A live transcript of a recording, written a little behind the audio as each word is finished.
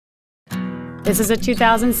This is a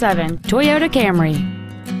 2007 Toyota Camry.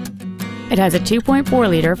 It has a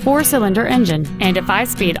 2.4-liter four-cylinder engine and a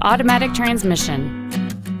 5-speed automatic transmission.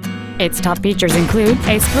 Its top features include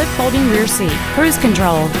a split folding rear seat, cruise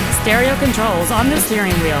control, stereo controls on the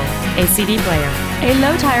steering wheel, a CD player, a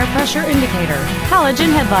low tire pressure indicator,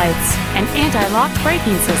 halogen headlights, an anti-lock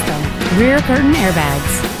braking system, rear curtain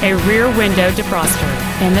airbags, a rear window defroster,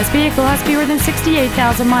 and this vehicle has fewer than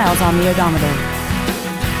 68,000 miles on the odometer.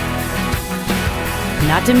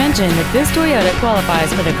 Not to mention that this Toyota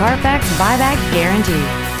qualifies for the Carfax buyback guarantee.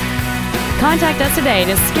 Contact us today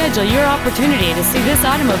to schedule your opportunity to see this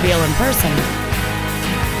automobile in person.